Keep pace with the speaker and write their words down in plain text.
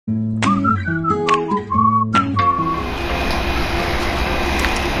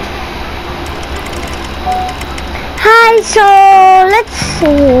so let's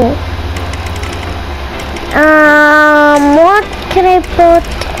see. What can I put?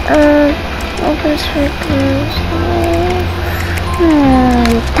 Open circles.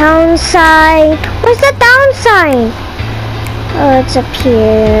 Town sign. Where's the town sign? Oh, it's up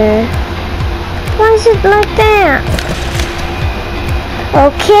here. Why is it like that?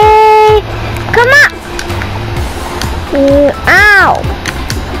 Okay, come on. Ow!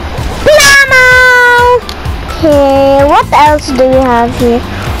 Plamo! Okay, what else do we have here?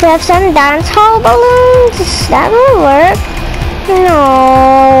 We have some dance hall balloons. That will work.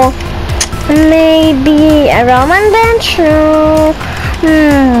 No. Maybe a Roman bench? No.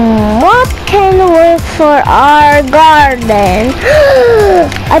 What can work for our garden?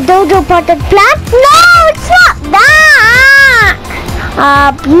 A dodo potted plant? No, it's not that.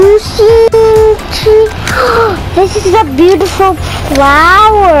 A beauty tree. This is a beautiful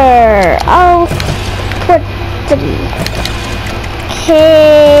flower. I'll put 3.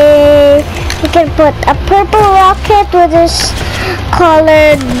 Okay, we can put a purple rocket with this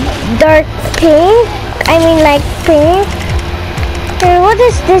colored dark pink. I mean like pink. And what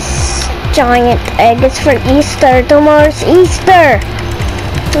is this giant egg? It's for Easter. Tomorrow's Easter.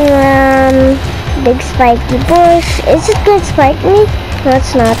 Big spiky bush. Is it gonna spike me? No,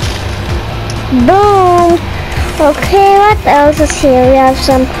 it's not. Boom. Okay, what else is here? We have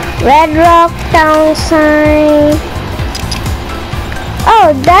some red rock town sign.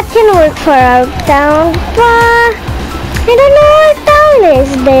 Oh, that can work for our town, but I don't know where town is.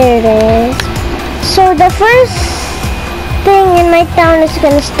 There it is. So the first thing in my town is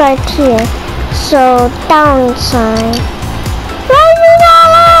gonna start here. So town sign.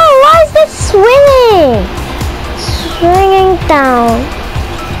 Why is this swinging? Swinging town.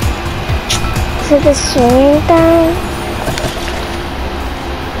 Is it a swinging town?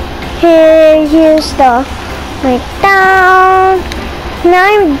 Here's the my town. Now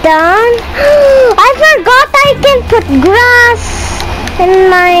I'm done. I forgot I can put grass in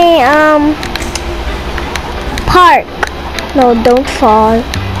my park. No, don't fall.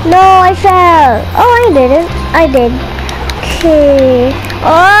 No, I fell. Oh, I did it. I did. Okay.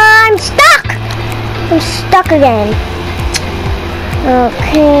 Oh, I'm stuck. I'm stuck again.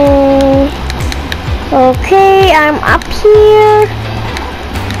 Okay. Okay, I'm up here.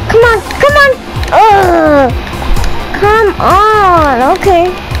 Come on, come on. Ugh. Come on. Okay.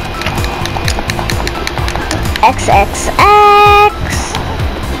 XXX.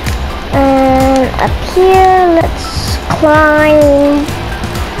 And up here, let's climb.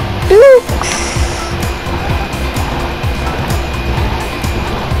 Looks.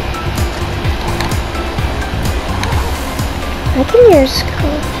 I can hear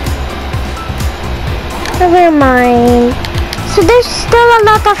school. Never mind. So there's still a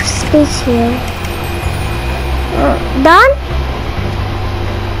lot of space here. Done?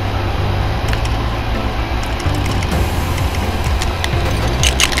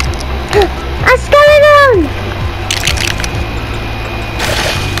 A skeleton!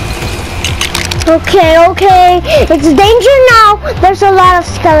 Okay, okay. It's danger now. There's a lot of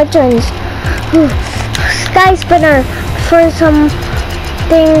skeletons. Sky spinner for some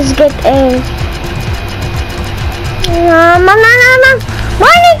things get in. No.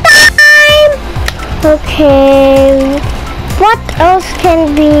 Morning time! Okay. What else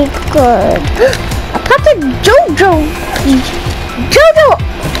can be good? A potted Jojo.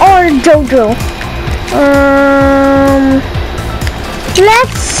 Jojo.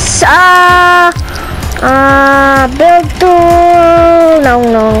 Let's build tool.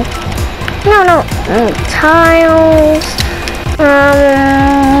 No. Tiles.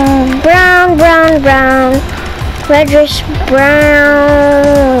 Brown. Reddish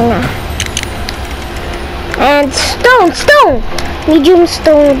brown. And stone. Medium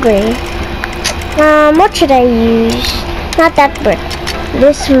stone gray. What should I use? Not that brick.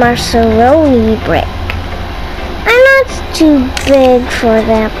 This macaroni brick. I know it's too big for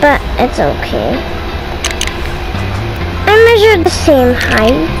that, but it's okay. I measured the same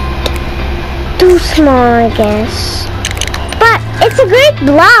height. Too small, I guess. But it's a great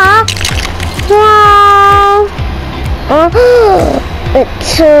block. Wow. It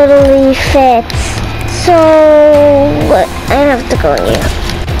totally fits. So I have to go here.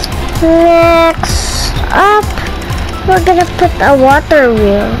 Next up, we're gonna put a water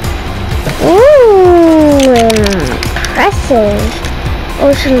wheel. Ooh, impressive.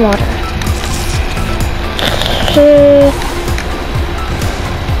 Ocean water.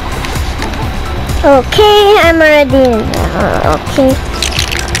 Okay, I'm already in. Okay.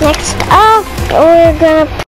 Next up, we're gonna